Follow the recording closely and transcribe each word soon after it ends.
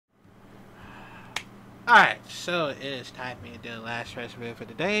Alright, so it is time for me to do the last recipe for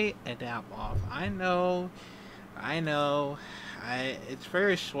the day, and then I'm off. I know, it's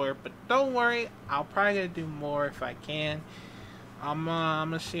very short, but don't worry, I'll probably gonna do more if I can. I'm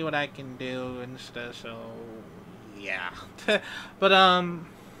gonna see what I can do and stuff, so, yeah. but, um,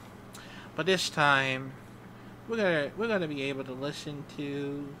 but this time, we're gonna be able to listen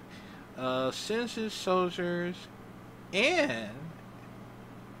to, Census Soldiers and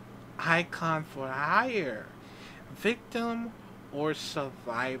Icon for Hire. Victim or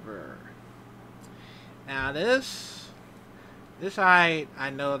survivor. Now this I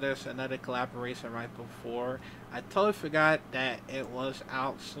know there's another collaboration right before. I totally forgot that it was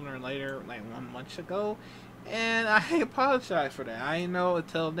out sooner or later, like 1 month ago, and I apologize for that. I didn't know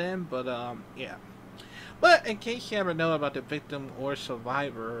until then, but yeah. But in case you ever know about the victim or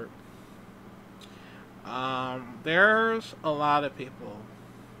survivor, there's a lot of people.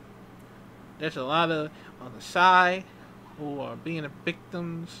 There's a lot of on the side who are being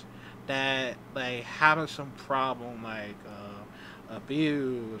victims that like having some problem like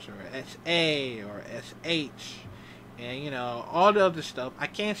abuse or SA or SH and all the other stuff. I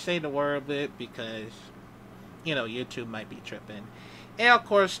can't say the word of it because YouTube might be tripping. And of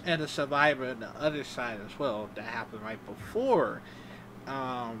course, and the survivor on the other side as well that happened right before,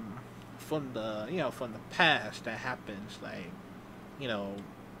 from the from the past that happens like you know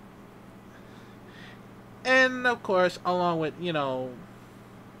and of course along with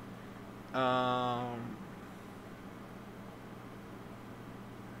um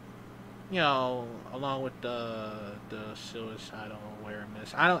along with the suicidal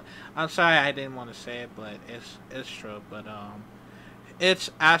awareness. I'm sorry I didn't want to say it, but it's true. But it's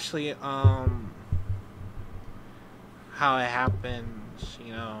actually how it happens.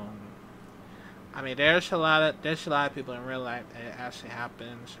 I mean, there's a lot of people in real life that it actually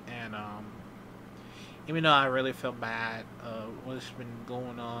happens, and even though I really feel bad what's been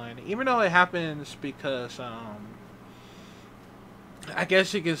going on, even though it happens because I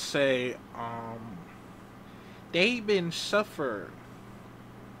guess you could say they've been suffered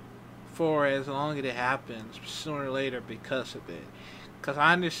for as long as it happens sooner or later because of it. Because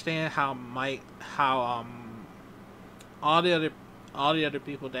I understand how all the other all the other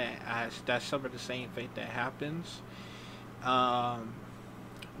people that suffer the same fate that happens, um,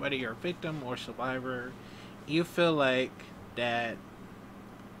 whether you're a victim or survivor, you feel that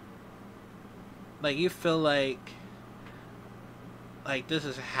you feel like this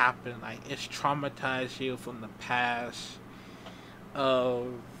has happened, like it's traumatized you from the past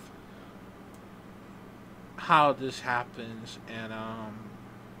of how this happens, and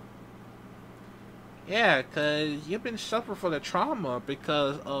yeah, because you've been suffering for the trauma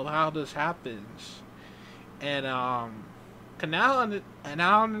because of how this happens, and and I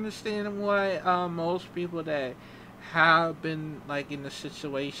don't understand why most people that have been like in the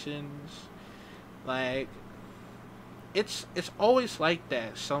situations, like it's always like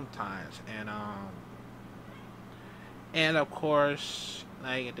that sometimes, and of course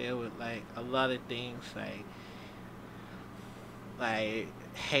like I deal with like a lot of things like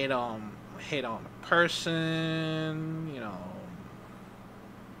hate on a person,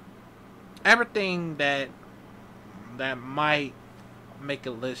 everything that might make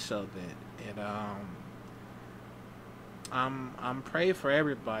a list of it. And I'm praying for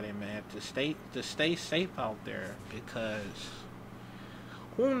everybody, man, to stay safe out there because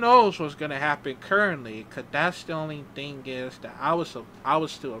who knows what's gonna happen currently? Cause that's the only thing is that I was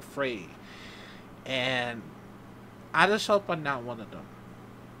still afraid, and I just hope I'm not one of them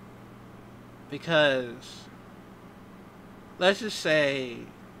because let's just say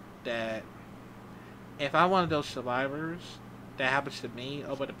that if I'm one of those survivors that happens to me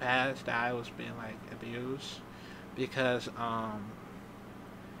over the past that I was being like abused because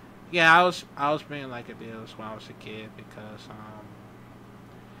yeah, I was being like abused when I was a kid because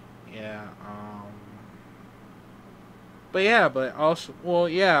yeah but yeah, but also, well,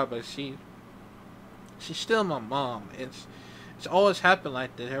 yeah, but she's still my mom. It's always happened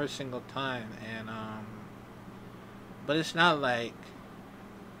like this every single time, and but it's not like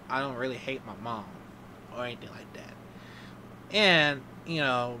I don't really hate my mom or anything like that. And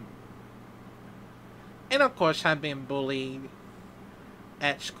and of course I've been bullied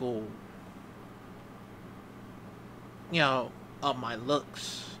at school, you know, of my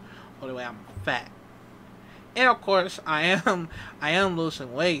looks or the way I'm fat. And of course I am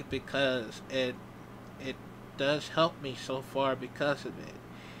losing weight because it does help me so far because of it.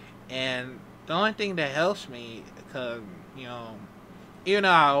 And the only thing that helps me because you know Even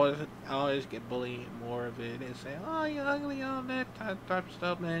though I always get bullied more of it and say, "Oh, you're ugly," all that type of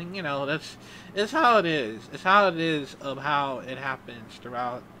stuff, man. You know, that's it's how it is. It's how it is of how it happens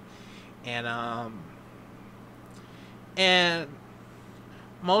throughout, and and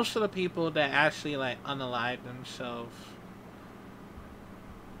most of the people that actually like unalive themselves,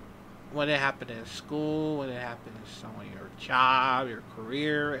 when it happened in school, when it happened in some of your job, your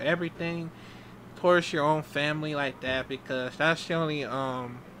career, everything, towards your own family like that, because that's the only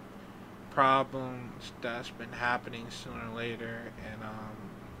problems that's been happening sooner or later, and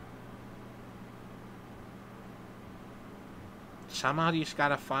somehow you just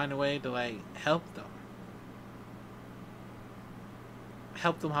gotta find a way to like help them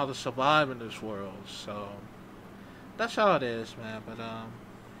how to survive in this world. So that's how it is, man.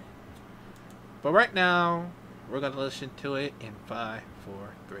 But right now we're gonna listen to it in 5,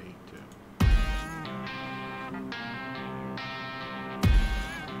 4, 3, 2.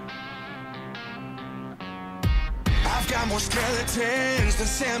 I've got more skeletons than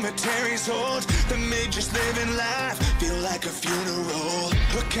cemeteries hold, that made just living life feel like a funeral.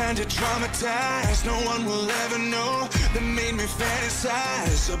 A kind of traumatized no one will ever know, that made me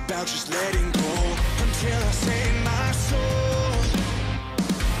fantasize about just letting go, until I save my soul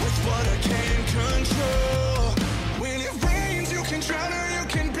with what I can't control. When it rains you can drown or you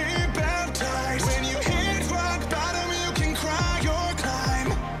can be baptized. When you hit rock bottom you can cry or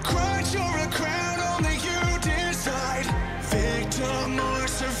climb. Crunch or a crown, only you decide. Victim or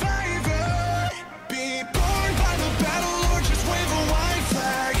survivor, be born by the battle or just wave a white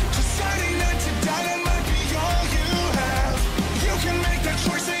flag. Deciding not to die, that might be all you have. You can make that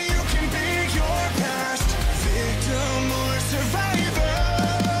choice and you can be your past. Victim or survivor.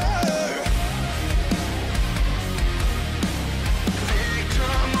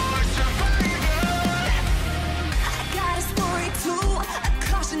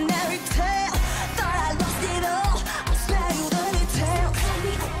 Cautionary tale, thought I lost it all. I'll spare you the details. Call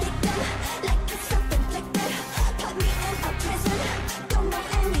me a victim, like it's self-inflicted. Put me in a prison, don't know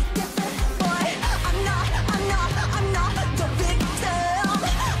any different. Boy, I'm not the victim.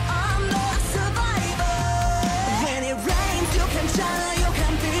 I'm the survivor. When it rains, you can shine, you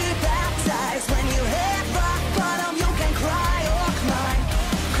can be baptized. When you hit rock bottom, you can cry or climb.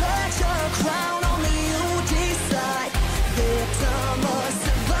 Crash or a crown, only you decide. Victim or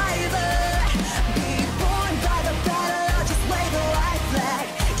survivor, be born by the battle or just wave a white flag.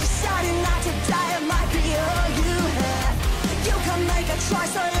 Deciding not to die, it might be all you have. You can make a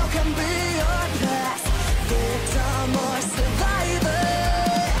choice or you can be your past. Victim or survivor.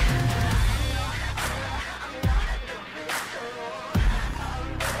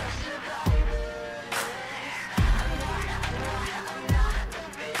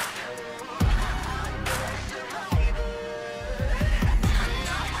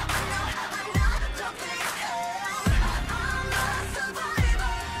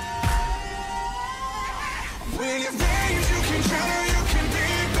 When it rains, you can drown or you can be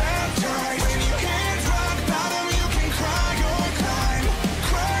baptized. When you hit rock bottom, you can cry or climb.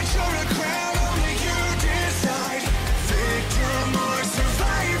 Crunch or a crown, only you decide. Victim or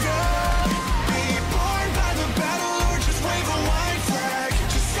survivor, be born by the battle or just wave a white flag.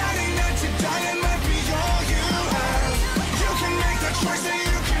 Deciding not to die, that might be all you have. You can make that choice and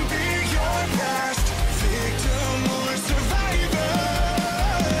you can be your past. Victim or survivor.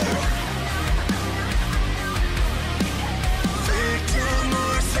 Victim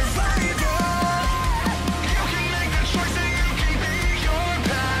or survivor. You can make that choice and you can be your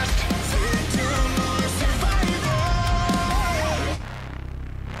past. Victim or survivor.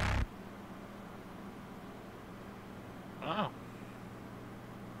 Wow.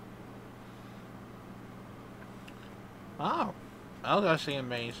 Wow. That was actually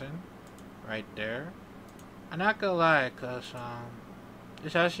amazing. Right there. I'm not gonna lie, cause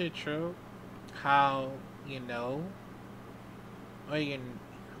it's actually true how, you know, where you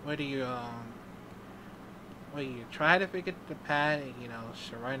whether you where you try to forget the past, you know,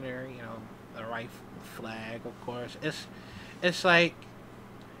 surrender, you know, the right flag, of course. It's like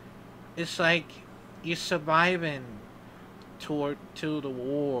it's like you're surviving to the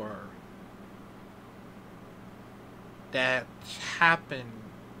war that's happened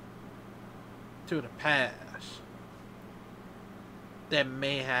to the past that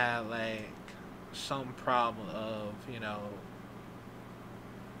may have like some problem of, you know,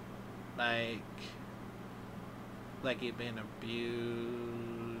 like it being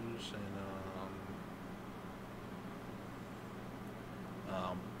abused and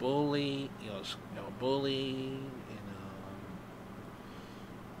bully, bully, and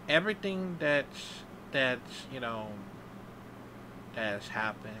everything that's you know that has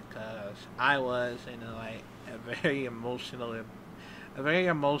happened, because I was in like a very emotional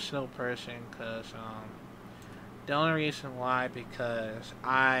person, because the only reason why, because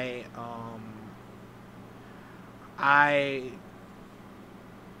I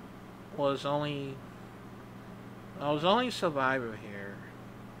was only I was only survivor here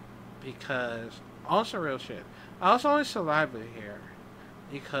because, also real shit, I was only survivor here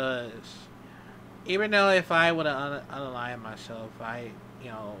because, even though if I would have unaligned myself, you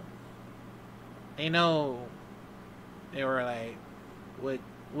know, they know, they were like,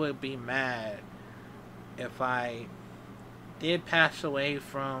 would be mad if I did pass away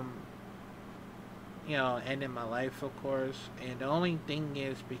from, ending my life, of course. And the only thing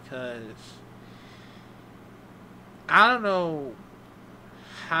is, because I don't know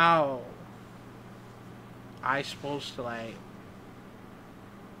how I supposed to like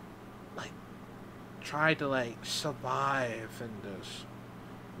try to survive in this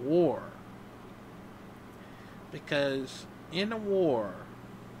war, because in the war,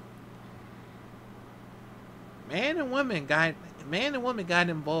 man and woman got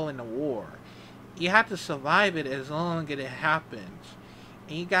involved in the war. You have to survive it as long as it happens,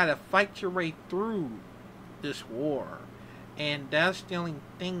 and you gotta fight your way through this war. And that's the only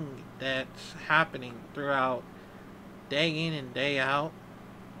thing that's happening throughout, day in and day out.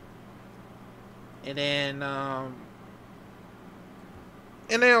 And then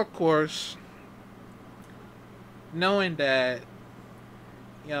of course, knowing that,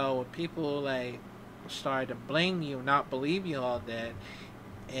 when people start to blame you, not believe you, all that,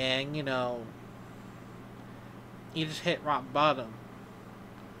 and you just hit rock bottom.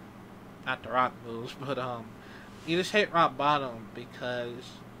 Not the rock moves, but you just hit rock bottom,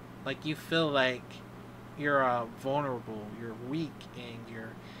 because you feel like you're vulnerable, you're weak, and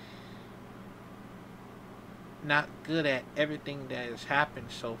you're not good at everything that has happened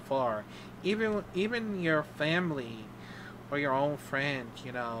so far. Even your family or your own friends,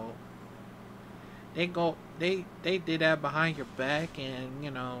 they did that behind your back, and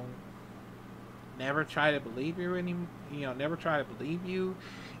never try to believe you never try to believe you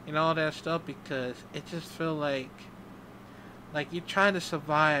and all that stuff, because it just feel like you're trying to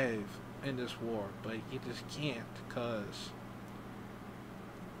survive in this war, but you just can't, because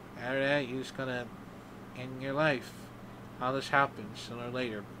after that you're just gonna end your life. All this happens sooner or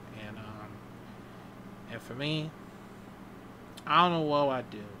later. And for me, I don't know what I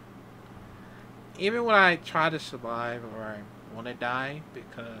do. Even when I try to survive, or I want to die,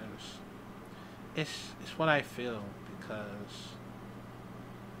 because it's what I feel, because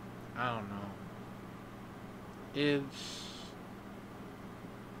I don't know.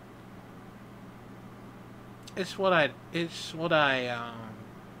 It's what I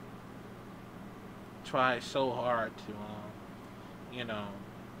try so hard to you know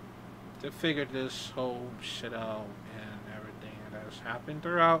to figure this whole shit out, and everything that's happened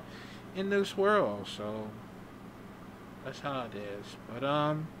throughout in this world. So that's how it is.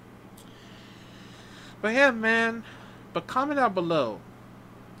 But yeah, man. But comment down below.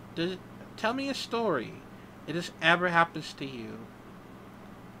 Tell me a story. If this ever happens to you,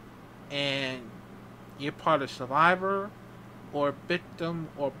 and you're part of survivor, or victim,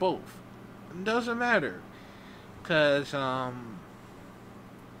 or both. It doesn't matter. Cause I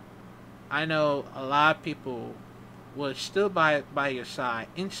know a lot of people will still by your side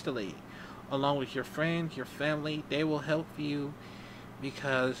instantly, along with your friends, your family. They will help you,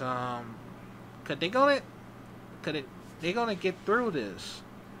 because cause they gonna get through this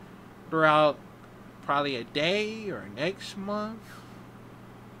throughout probably a day, or next month,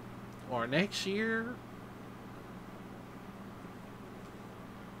 or next year.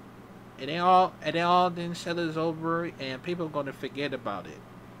 And they all then settles over, and people are gonna forget about it,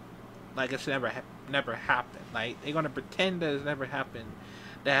 like it's never happened. Like, they're gonna pretend that it's never happened.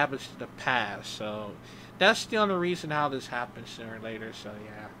 That happens to the past. So that's the only reason how this happens sooner or later. So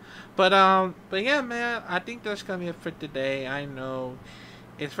yeah, but yeah, man, I think that's gonna be it for today. I know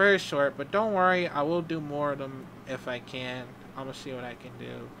it's very short, but don't worry, I will do more of them if I can. I'm gonna see what I can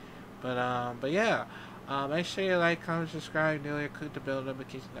do. But yeah. Make sure you like, comment, subscribe, click the bell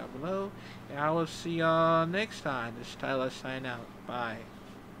notification down below, and I will see y'all next time. This is Tyler signing out. Bye.